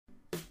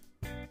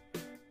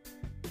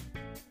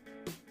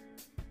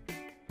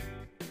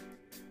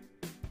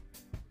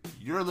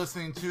You're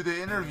listening to The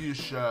Interview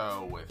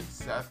Show with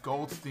Seth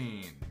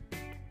Goldstein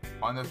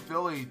on the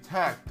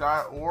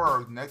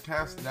PhillyTech.org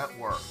Netcast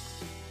Network.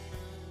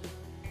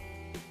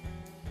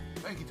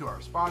 Thank you to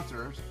our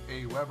sponsors,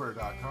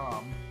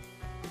 aweber.com,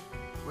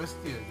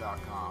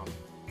 Wistia.com,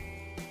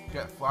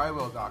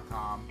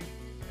 GetFlywheel.com,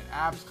 and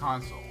Apps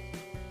Console.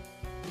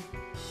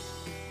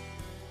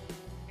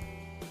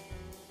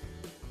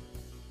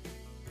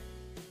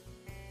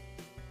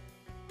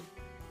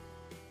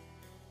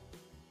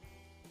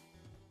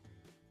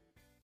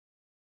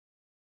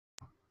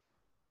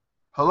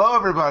 Hello,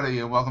 everybody,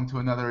 and welcome to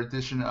another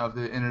edition of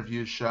The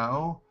Interview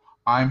Show.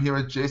 I'm here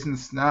with Jason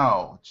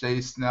Snell,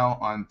 Jay Snell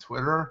on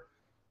Twitter.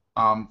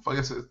 I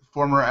guess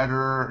former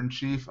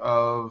editor-in-chief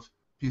of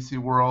PC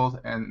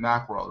World and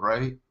Macworld,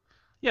 right?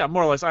 Yeah,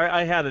 more or less.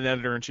 I had an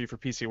editor-in-chief for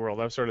PC World.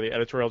 I was sort of the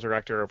editorial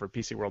director over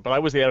PC World, but I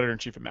was the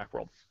editor-in-chief at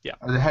Macworld. Yeah.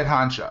 The head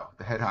honcho.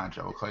 The head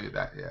honcho. We'll call you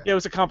that, yeah. Yeah, it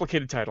was a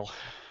complicated title.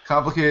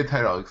 Complicated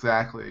title,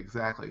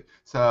 exactly.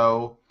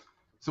 So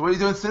what are you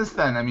doing since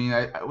then? I mean,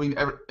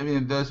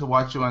 those who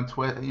watch you on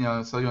Twitter,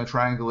 saw you on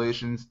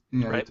Triangulations,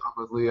 Right. You talk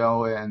with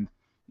Leo, and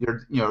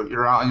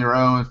you're out on your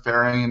own,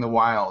 ferrying in the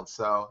wild.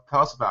 So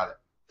tell us about it.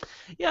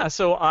 Yeah,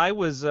 so I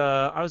was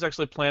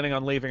actually planning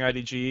on leaving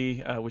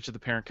IDG, which is the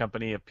parent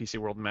company of PC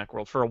World and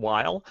Macworld, for a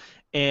while,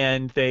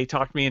 and they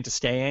talked me into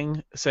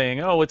staying,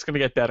 saying, "Oh, it's going to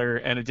get better,"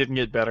 and it didn't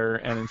get better,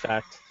 and in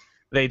fact,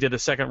 they did a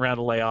second round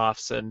of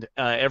layoffs, and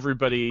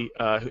everybody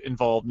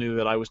involved knew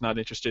that I was not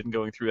interested in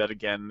going through that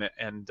again,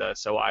 and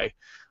so I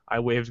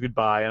waved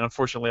goodbye. And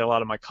unfortunately, a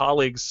lot of my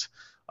colleagues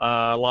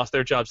lost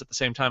their jobs at the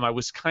same time. I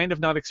was kind of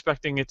not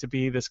expecting it to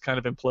be this kind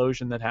of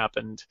implosion that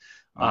happened.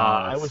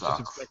 I was just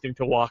expecting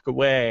to walk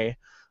away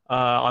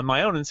on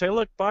my own and say,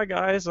 "Look, bye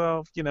guys,"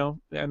 and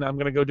I'm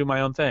going to go do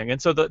my own thing.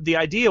 And so the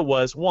idea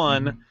was,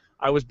 one,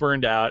 I was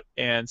burned out,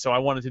 and so I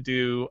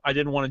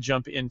didn't want to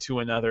jump into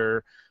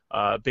another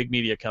big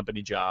media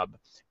company job.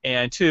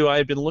 And two, I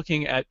had been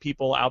looking at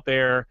people out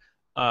there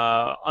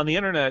on the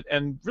internet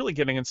and really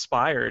getting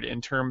inspired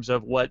in terms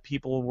of what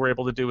people were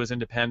able to do as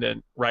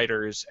independent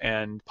writers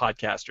and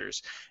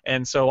podcasters.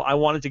 And so I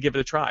wanted to give it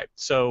a try.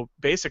 So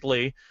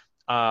basically,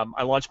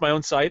 I launched my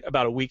own site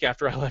about a week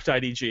after I left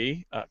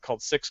IDG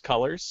called Six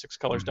Colors,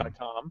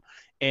 sixcolors.com,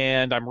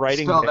 and I'm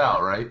writing Spelled there.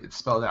 out, right? It's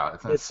spelled out.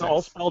 It's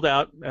all spelled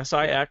out,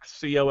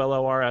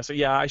 SIXCOLORS. So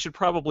yeah, I should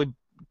probably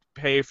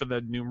pay for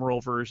the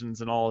numeral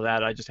versions and all of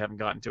that. I just haven't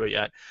gotten to it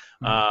yet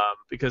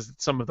because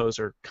some of those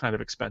are kind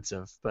of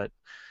expensive. But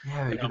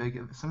yeah, they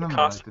get some of them,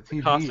 like the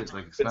TV is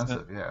like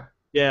expensive. Yeah.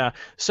 Yeah,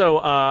 so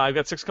I've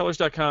got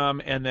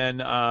sixcolors.com, and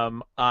then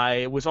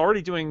I was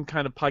already doing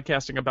kind of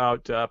podcasting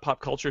about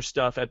pop culture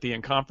stuff at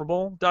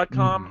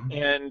theincomparable.com,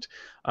 and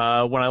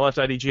when I left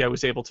IDG, I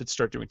was able to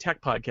start doing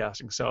tech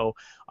podcasting. So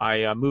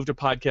I moved a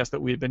podcast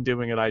that we had been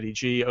doing at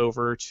IDG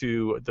over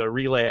to the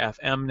Relay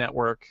FM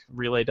network,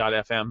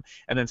 relay.fm,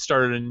 and then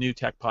started a new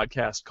tech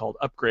podcast called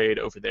Upgrade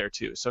over there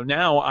too. So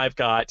now I've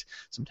got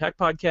some tech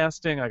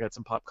podcasting, I got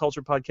some pop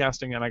culture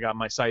podcasting, and I got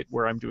my site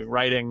where I'm doing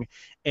writing,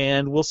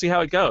 and we'll see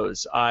how it goes.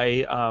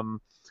 I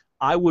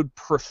would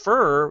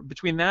prefer,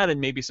 between that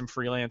and maybe some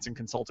freelance and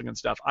consulting and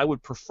stuff, I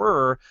would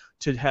prefer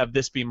to have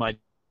this be my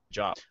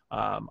job.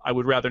 I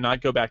would rather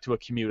not go back to a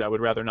commute. I would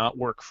rather not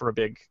work for a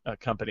big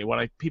company.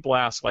 When people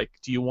ask, like,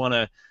 do you want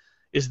to,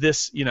 is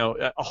this,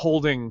 a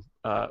holding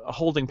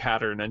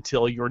pattern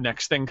until your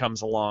next thing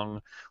comes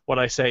along? What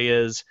I say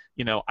is,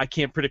 I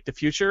can't predict the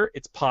future.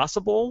 It's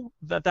possible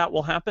that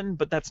will happen,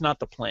 but that's not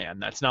the plan.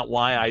 That's not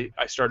why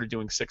I started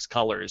doing Six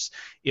Colors.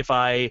 If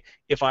the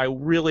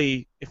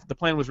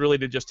plan was really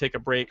to just take a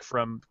break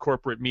from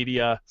corporate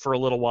media for a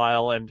little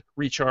while and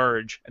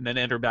recharge and then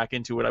enter back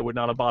into it, I would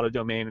not have bought a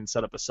domain and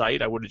set up a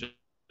site. I would have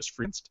just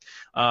freelanced.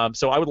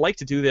 So I would like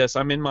to do this.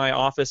 I'm in my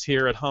office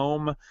here at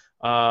home,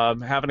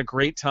 having a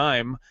great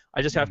time.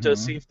 I just have to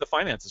see if the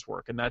finances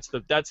work, and that's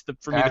the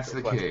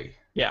key.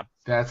 Yeah,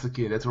 that's the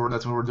key. That's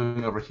what we're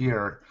doing over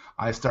here.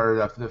 I started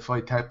up the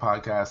Flight Tech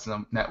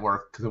Podcast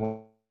network because I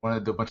wanted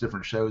to do a bunch of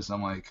different shows, and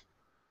I'm like,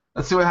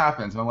 let's see what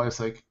happens. My wife's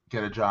like,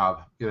 get a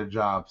job.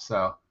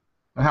 So,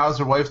 and how's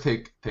your wife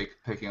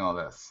taking all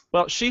this?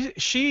 Well,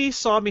 she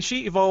saw me.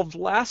 She evolved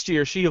last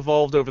year. She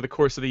evolved over the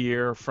course of the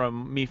year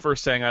from me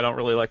first saying I don't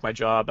really like my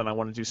job and I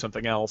want to do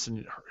something else,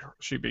 and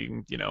she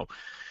being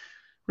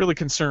really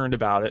concerned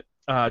about it.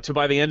 To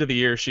by the end of the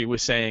year, she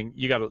was saying,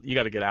 "You got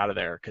to get out of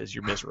there because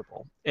you're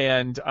miserable."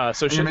 And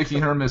so you're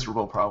making her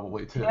miserable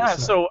probably too. Yeah.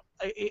 So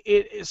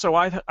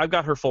I've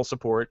got her full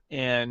support,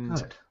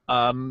 and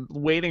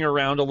waiting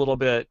around a little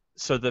bit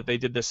so that they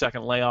did the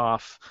second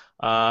layoff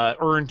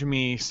earned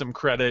me some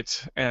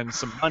credit and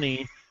some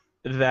money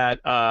that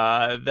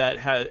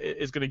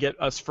is going to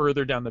get us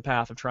further down the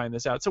path of trying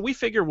this out. So we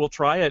figure we'll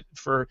try it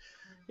for.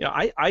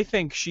 I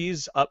think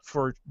she's up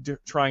for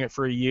trying it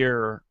for a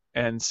year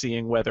and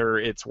seeing whether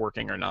it's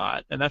working or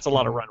not, and that's a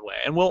lot of runway.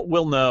 And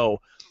we'll know,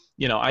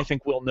 I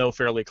think we'll know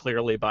fairly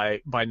clearly by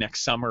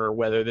next summer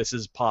whether this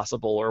is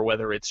possible or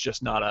whether it's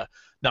just not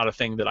a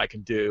thing that I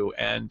can do,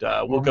 and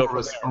we'll go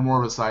from there. Or more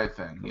of a side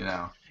thing,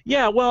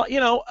 Yeah, well,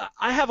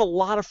 I have a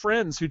lot of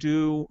friends who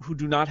do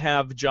not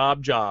have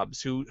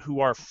jobs, who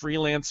are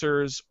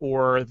freelancers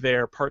or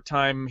they're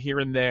part-time here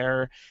and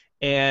there,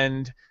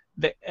 and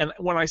and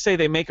when I say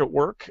they make it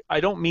work, I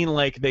don't mean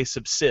like they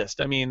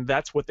subsist. I mean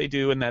that's what they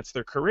do and that's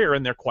their career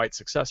and they're quite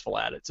successful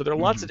at it. So there are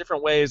lots of Hmm.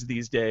 different ways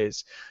these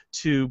days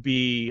to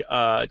be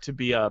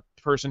a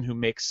person who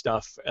makes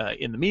stuff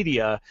in the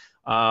media.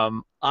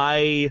 I'm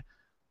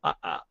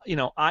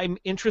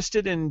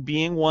interested in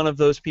being one of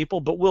those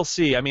people, but we'll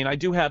see. I mean, I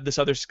do have this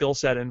other skill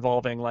set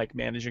involving like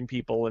managing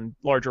people in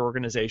larger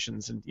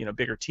organizations and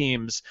bigger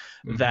teams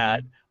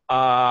that Hmm.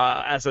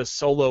 as a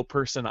solo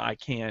person I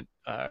can't.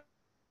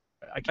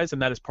 I guess,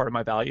 and that is part of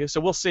my value.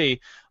 So we'll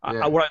see.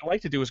 Yeah. What I'd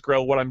like to do is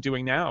grow what I'm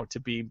doing now to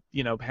be,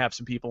 have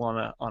some people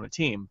on a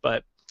team.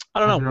 But I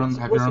don't Have know. your We'll own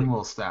see. have We'll your own see.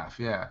 little staff.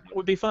 Yeah. It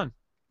would be fun.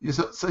 Yeah,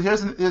 so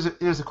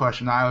here's a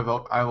question I've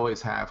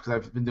always have because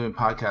I've been doing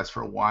podcasts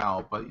for a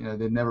while, but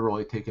they've never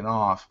really taken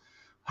off.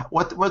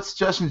 What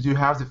suggestions do you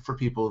have for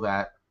people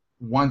that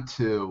want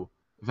to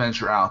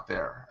venture out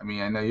there? I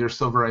mean, I know you're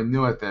still very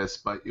new at this,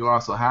 but you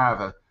also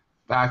have a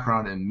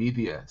background in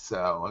media.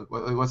 So,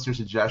 what's your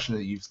suggestion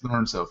that you've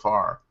learned so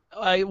far?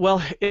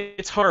 Well,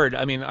 it's hard.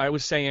 I mean, I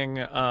was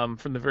saying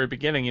from the very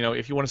beginning,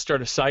 if you want to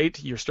start a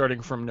site, you're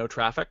starting from no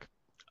traffic.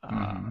 Uh,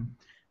 Hmm.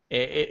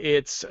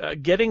 it's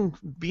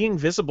being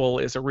visible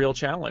is a real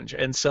challenge,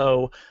 and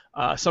so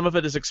some of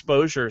it is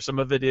exposure. Some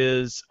of it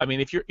is, I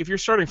mean, if you're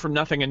starting from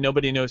nothing and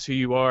nobody knows who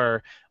you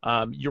are,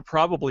 you're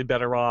probably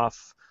better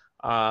off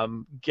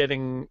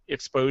getting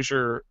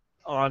exposure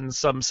on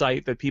some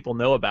site that people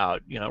know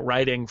about,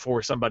 writing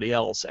for somebody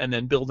else, and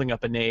then building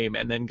up a name,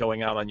 and then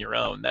going out on your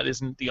own. That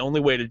isn't the only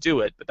way to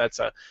do it, but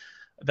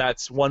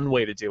that's one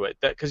way to do it.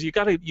 That because you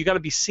gotta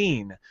be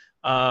seen.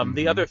 The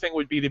Hmm. other thing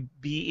would be to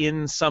be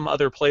in some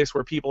other place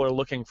where people are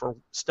looking for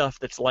stuff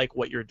that's like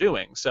what you're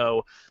doing.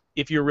 So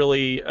if you're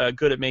really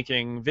good at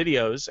making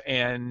videos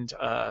and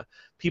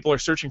people are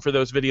searching for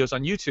those videos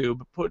on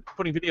YouTube,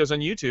 putting videos on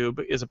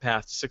YouTube is a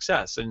path to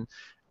success.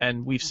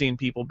 And we've seen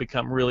people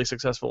become really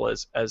successful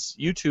as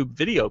YouTube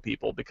video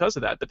people because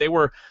of that. But they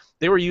were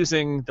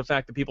using the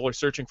fact that people are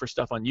searching for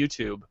stuff on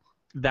YouTube.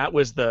 That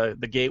was the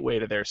gateway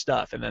to their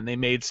stuff, and then they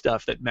made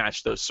stuff that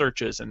matched those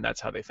searches, and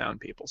that's how they found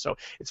people. So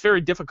it's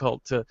very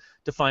difficult to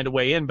find a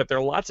way in, but there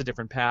are lots of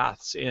different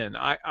paths in.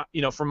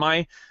 For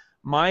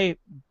my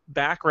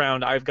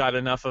background, I've got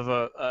enough of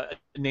a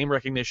name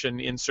recognition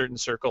in certain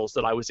circles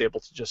that I was able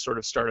to just sort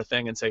of start a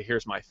thing and say,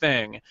 "Here's my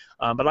thing."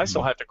 But I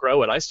still Hmm. have to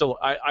grow it. I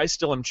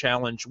still am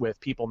challenged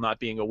with people not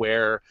being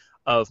aware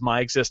of my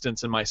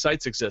existence and my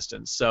site's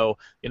existence. So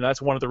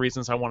that's one of the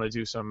reasons I want to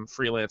do some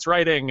freelance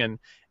writing and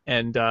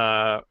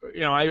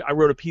I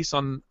wrote a piece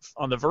on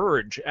The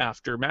Verge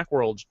after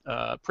Macworld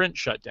print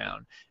shut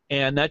down,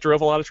 and that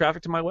drove a lot of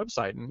traffic to my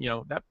website.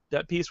 And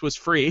that piece was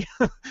free.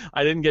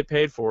 I didn't get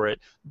paid for it,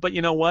 but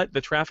you know what?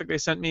 The traffic they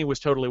sent me was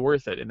totally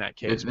worth it in that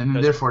case And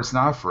because therefore, it's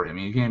not free. I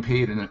mean, you're getting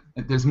paid, and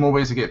there's more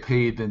ways to get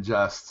paid than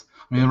just.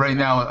 I mean, right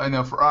now, I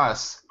know for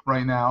us,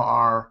 right now,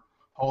 our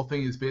whole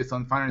thing is based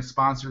on finding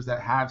sponsors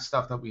that have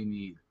stuff that we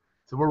need.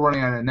 So we're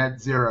running at a net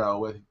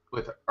zero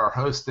with our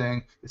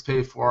hosting. It's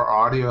paid for.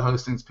 Our audio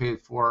hosting is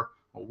paid for.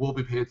 What will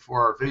be paid for.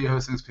 Our video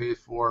hosting is paid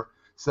for.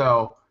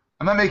 So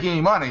I'm not making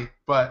any money,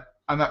 but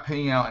I'm not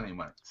paying out any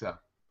money. So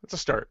it's a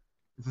start.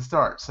 it's a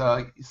start.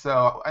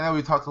 So I know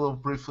we talked a little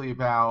briefly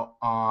about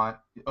on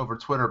over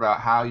Twitter about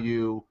how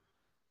you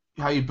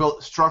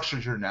built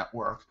structured your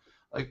network.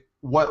 Like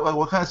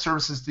what kind of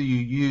services do you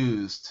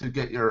use to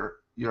get your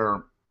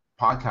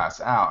podcasts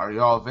out? Are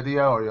you all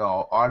video? Are you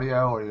all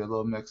audio? Are you a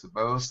little mix of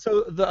both?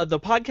 So the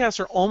podcasts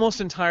are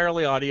almost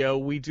entirely audio.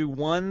 We do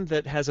one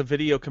that has a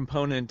video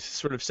component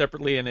sort of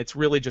separately, and it's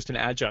really just an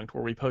adjunct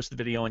where we post the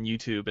video on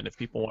YouTube, and if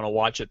people want to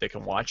watch it, they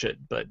can watch it.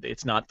 But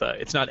it's not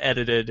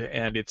edited,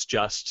 and it's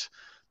just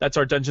that's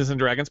our Dungeons and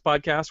Dragons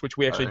podcast, which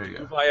we Oh, actually there you do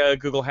go. via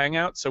Google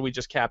Hangout. So we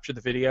just capture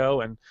the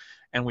video and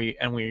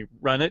we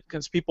run it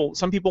because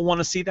some people want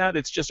to see that.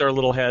 It's just our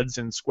little heads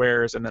and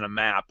squares and then a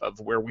map of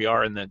where we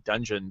are in the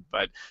dungeon.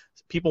 But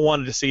people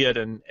wanted to see it,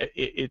 and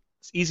it's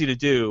easy to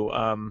do,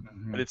 but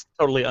Hmm. it's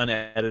totally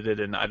unedited,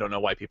 and I don't know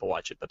why people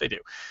watch it, but they do.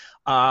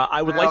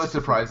 I would That like to always do,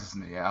 surprises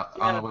me. I yeah,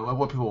 don't know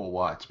what people will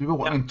watch. I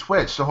yeah. mean,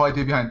 Twitch. The whole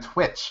idea behind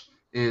Twitch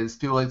is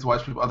people like to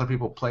watch other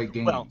people play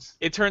Well, games.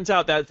 it turns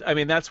out that I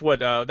mean that's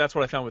what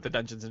I found with the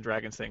Dungeons and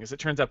Dragons thing is it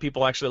turns out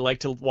people actually like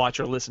to watch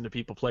or listen to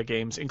people play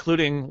games,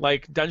 including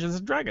like Dungeons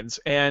and Dragons,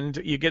 and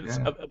you get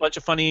Yeah. a bunch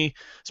of funny,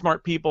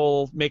 smart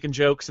people making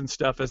jokes and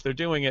stuff as they're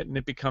doing it, and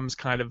it becomes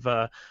kind of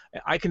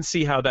I can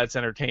see how that's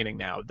entertaining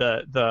now.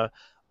 The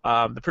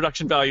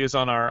production values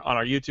on our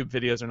YouTube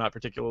videos are not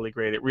particularly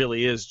great. It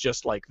really is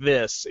just like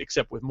this,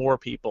 except with more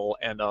people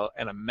and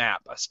a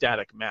map, a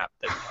static map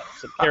that has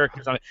some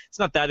characters on it. It's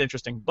not that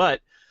interesting,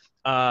 but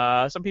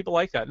some people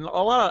like that, and a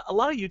lot of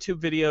YouTube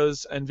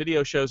videos and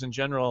video shows in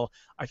general.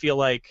 I feel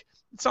like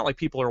it's not like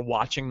people are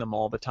watching them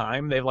all the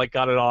time. They've like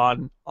got it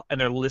on and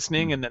they're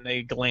listening, and then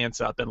they glance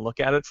up and look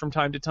at it from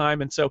time to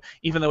time. And so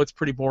even though it's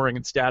pretty boring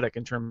and static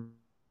in terms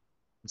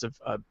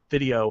of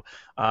video,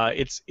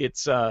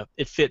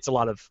 it fits a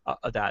lot of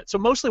that. So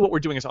mostly what we're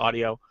doing is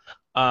audio,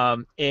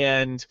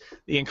 and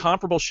the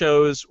Incomparable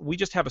shows. We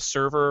just have a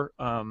server,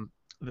 a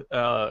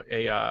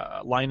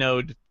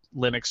Linode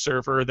Linux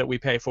server that we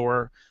pay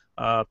for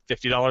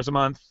 $50 a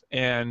month,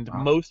 and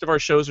Wow. most of our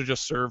shows are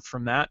just served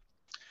from that.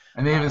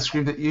 And they haven't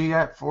screamed at you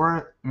yet for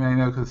it? I mean, I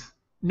know because.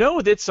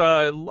 No, that's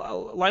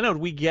Linode.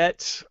 We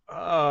get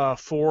 4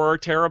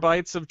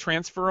 terabytes of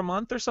transfer a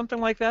month or something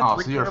like that. Oh,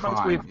 Three so you're terabytes.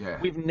 fine. Yeah.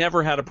 We've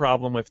never had a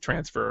problem with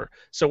transfer.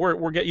 So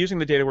we're using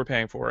the data we're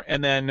paying for.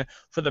 And then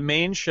for the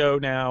main show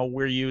now,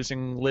 we're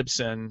using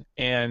Libsyn,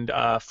 and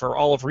for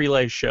all of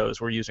Relay's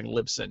shows, we're using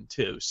Libsyn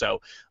too.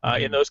 So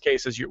in those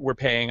cases, we're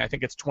paying, I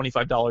think it's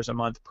 $25 a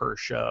month per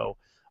show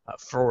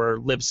for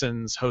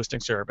Libsyn's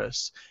hosting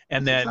service.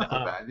 And It's then not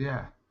that bad.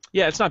 Yeah.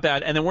 yeah, it's not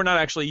bad, and then we're not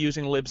actually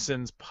using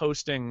Libsyn's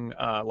posting,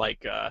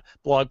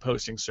 blog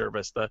posting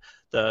service.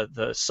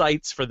 The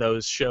sites for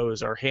those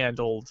shows are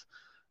handled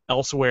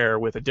elsewhere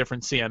with a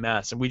different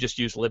CMS, and we just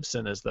use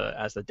Libsyn as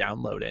the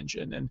download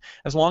engine. And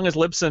as long as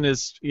Libsyn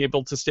is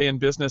able to stay in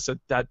business at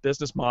that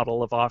business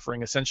model of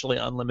offering essentially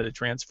unlimited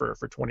transfer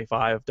for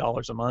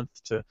 $25 a month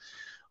to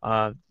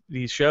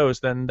these shows,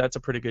 then that's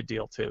a pretty good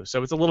deal too.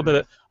 So it's a little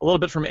bit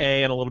from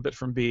A and a little bit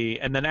from B,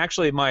 and then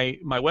actually my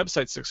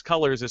website Six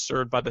Colors is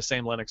served by the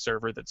same Linux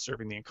server that's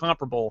serving the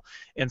Incomparable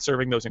and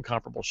serving those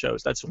Incomparable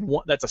shows. That's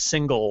a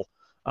single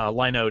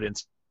Linode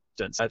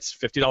instance. That's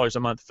 $50 a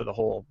month for the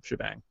whole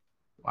shebang.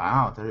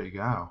 Wow, there you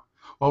go.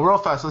 Well, real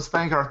fast, let's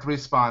thank our 3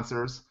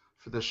 sponsors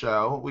for the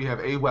show. We have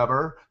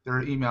Aweber, they're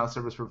an email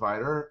service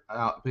provider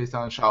based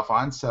out in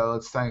Chalfont, so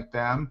let's thank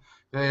them.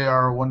 They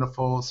are a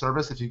wonderful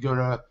service. If you go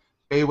to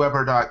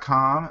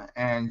aweber.com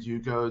and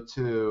you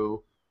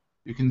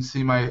can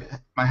see my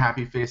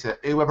happy face at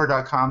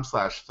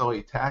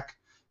aweber.com/PhillyTech.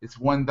 It's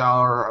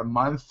 $1 a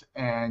month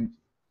and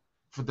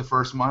for the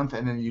first month,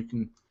 and then you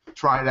can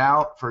try it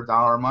out for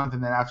 $1 a month,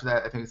 and then after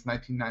that, I think it's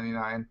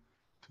 $19.99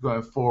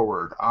 going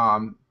forward.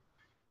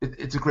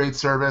 It's a great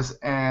service,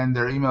 and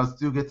their emails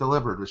do get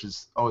delivered, which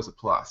is always a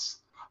plus.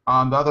 The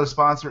other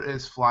sponsor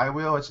is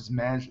Flywheel, which is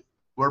managed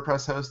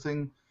WordPress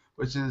hosting,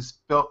 which is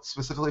built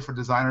specifically for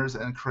designers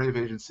and creative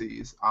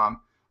agencies.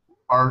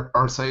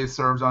 Our site is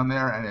served on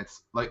there, and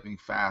it's lightning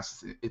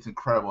fast. It's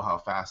incredible how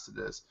fast it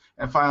is.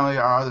 And finally,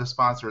 our other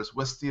sponsor is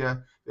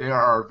Wistia. They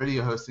are our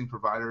video hosting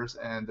providers,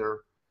 and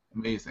they're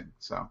amazing.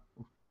 So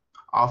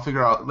I'll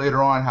figure out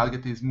later on how to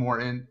get these more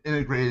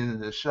integrated into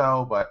the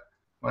show, but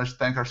I want to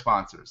thank our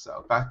sponsors.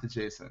 So back to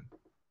Jason.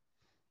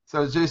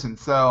 So Jason,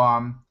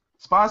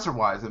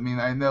 sponsor-wise, I mean,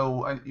 I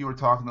know you were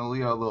talking to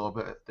Leo a little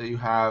bit that you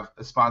have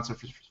a sponsor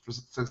for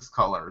Six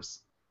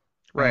Colors,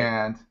 Right.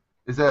 And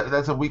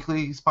that's a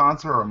weekly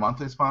sponsor or a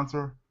monthly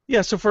sponsor?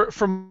 Yeah. So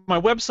for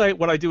my website,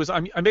 what I do is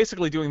I'm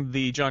basically doing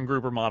the John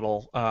Gruber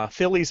model,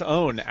 Philly's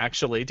own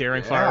actually,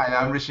 Daring Fire. Yeah,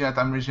 I'm reaching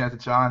out to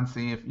John,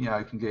 seeing if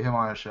I can get him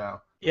on a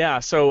show. Yeah.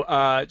 So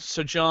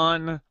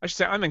John, I should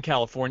say I'm in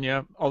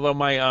California, although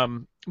my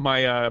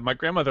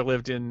grandmother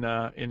lived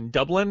in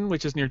Dublin,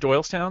 which is near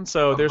Doylestown.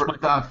 So there's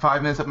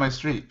 5 minutes up my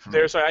street.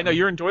 I know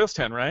you're in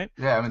Doylestown, right?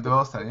 Yeah, I'm in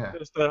Doylestown.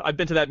 Yeah. I've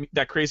been to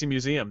that crazy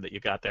museum that you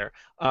got there.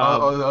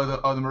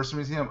 The Mercer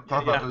Museum.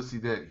 Talk about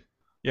OCD.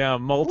 Yeah,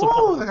 multiple.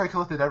 Whoa, that guy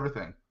collected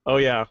everything. Oh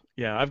yeah.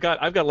 I've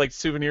got like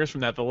souvenirs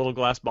from that, the little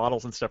glass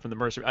bottles and stuff from the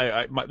Mercer.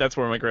 That's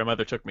where my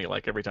grandmother took me,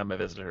 like every time I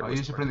visited her. Oh,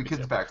 you should bring the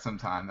kids back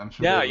sometime. I'm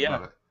sure.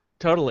 Yeah.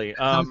 Totally. It's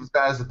as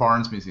bad as the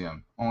Barnes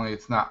Museum, only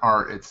it's not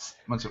art. It's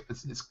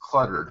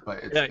cluttered, but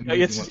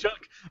it's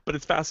junk, but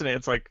it's fascinating.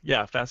 It's like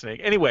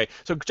fascinating. Anyway,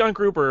 so John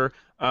Gruber,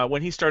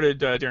 when he started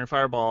Daring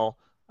Fireball,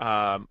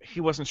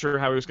 he wasn't sure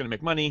how he was going to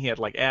make money. He had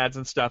like ads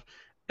and stuff,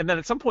 and then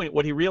at some point,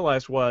 what he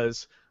realized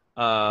was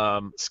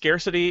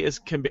scarcity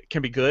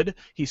can be good.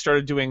 He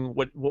started doing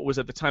what was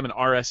at the time an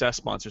RSS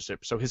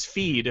sponsorship. So his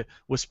feed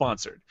was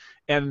sponsored,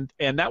 and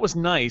that was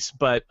nice,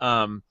 but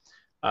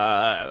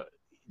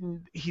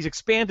he's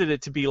expanded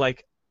it to be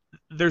like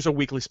there's a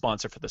weekly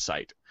sponsor for the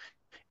site,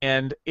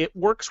 and it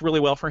works really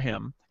well for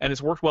him, and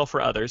it's worked well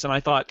for others. And I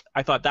thought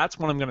that's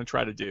what I'm going to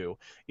try to do.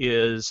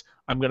 Is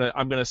I'm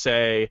gonna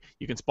say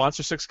you can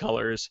sponsor Six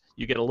Colors.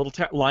 You get a little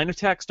line of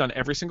text on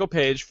every single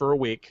page for a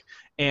week,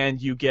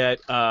 and you get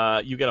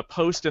a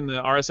post in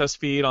the RSS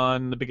feed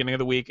on the beginning of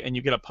the week, and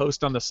you get a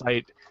post on the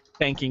site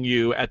thanking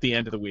you at the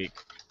end of the week,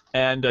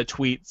 and a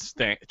tweet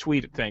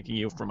thanking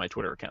you from my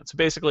Twitter account. So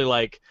basically,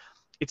 like,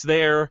 it's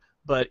there,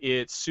 but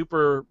it's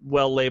super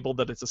well labeled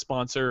that it's a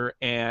sponsor,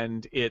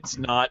 and it's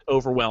not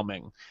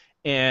overwhelming.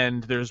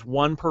 And there's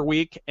one per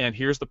week, and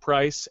here's the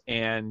price,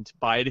 and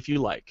buy it if you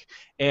like.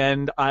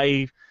 And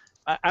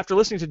after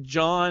listening to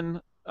John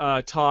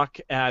talk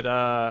at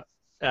the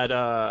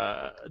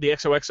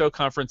XOXO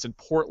conference in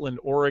Portland,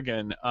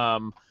 Oregon,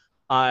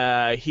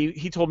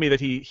 he told me that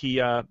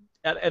he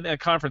at a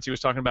conference he was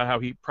talking about how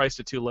he priced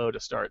it too low to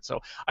start.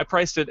 So I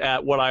priced it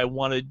at what I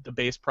wanted the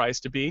base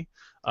price to be.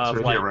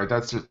 Right?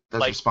 That's your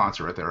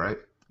sponsor right there, right?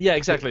 Yeah,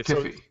 exactly.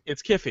 Kiffy. So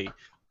it's Kiffy,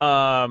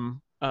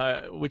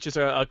 which is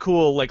a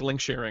cool like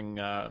link sharing.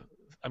 I'm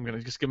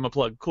gonna just give him a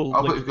plug. Cool.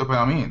 Go by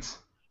all means.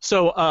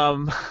 So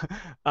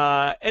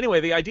anyway,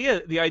 the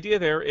idea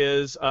there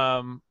is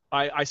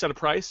I set a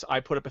price. I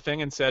put up a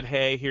thing and said,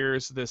 hey,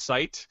 here's the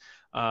site.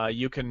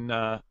 You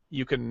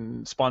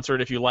can sponsor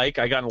it if you like.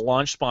 I got a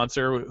launch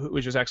sponsor,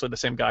 which is actually the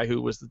same guy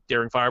who was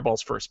Daring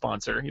Fireball's first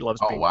sponsor. He loves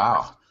Oh being the first.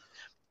 wow.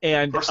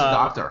 And First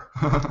adopter.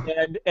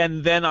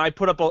 and then I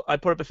put up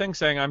a thing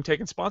saying I'm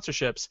taking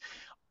sponsorships,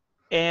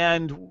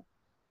 and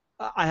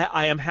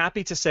I am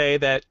happy to say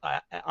that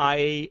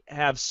I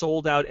have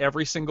sold out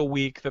every single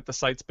week that the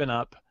site's been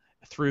up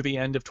through the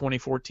end of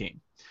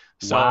 2014.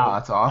 Wow, So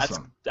that's that's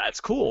awesome.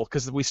 that's cool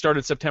because we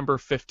started September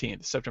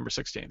 15th, September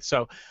 16th.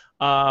 So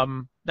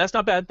that's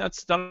not bad.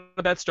 That's not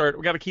a bad start.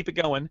 We got to keep it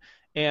going,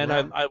 and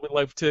Yeah. I would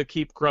like to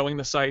keep growing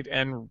the site,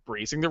 and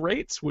raising the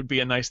rates would be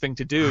a nice thing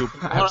to do.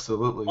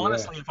 Absolutely, yeah.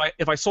 Honestly,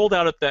 if I sold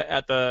out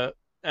at the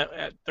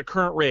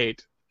current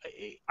rate,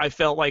 I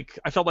felt like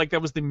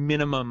that was the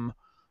minimum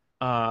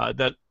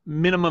that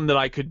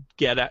I could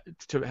get at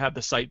to have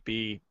the site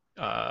be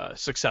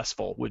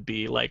successful. Would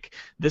be like,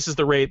 this is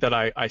the rate that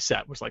I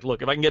set. Was like,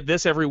 look, if I can get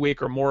this every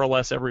week or more or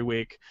less every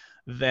week,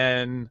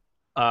 then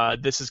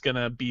this is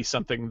gonna be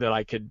something that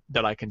I can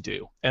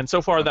do. And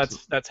so far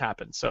Absolutely. that's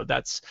happened. So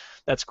that's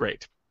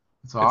great.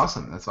 That's It's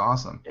awesome. That's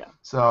awesome. Yeah.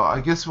 So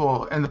I guess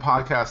we'll end the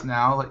podcast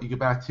now. Let you get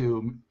back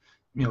to,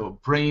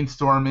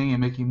 brainstorming and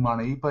making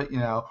money. But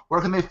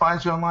where can they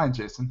find you online,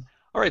 Jason?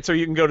 All right, so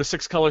you can go to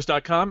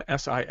sixcolors.com,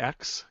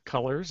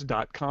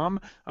 sixcolors.com.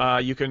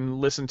 You can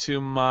listen to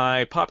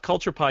my pop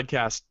culture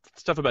podcast,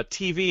 stuff about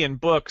TV and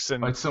books Oh,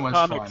 and it's so much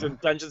comics fun.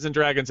 and Dungeons and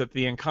Dragons at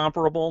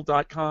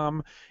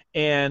theincomparable.com.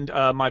 And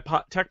my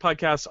tech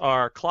podcasts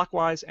are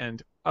Clockwise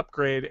and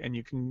Upgrade, and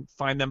you can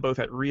find them both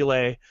at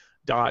relay.fm.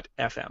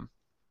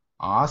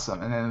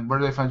 Awesome. And then where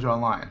do they find you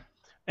online?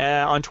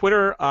 On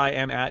Twitter, I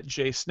am at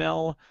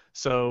jsnell,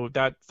 so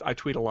that I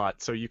tweet a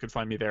lot, so you can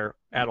find me there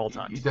at all You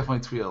times. definitely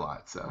tweet a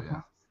lot, so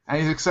yeah.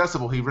 And he's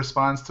accessible. He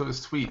responds to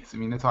his tweets. I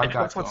mean, that's how I And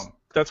got that's to what's him.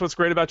 that's what's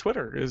great about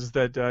Twitter is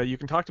that you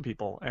can talk to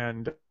people,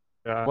 and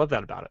I love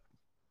that about it.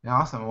 Yeah,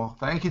 awesome. Well,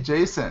 thank you,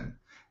 Jason.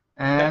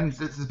 And Thanks.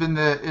 this has been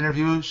the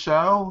interview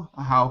show,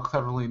 how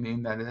cleverly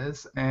named that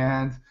is.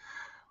 And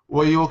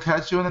we will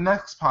catch you in the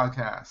next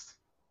podcast.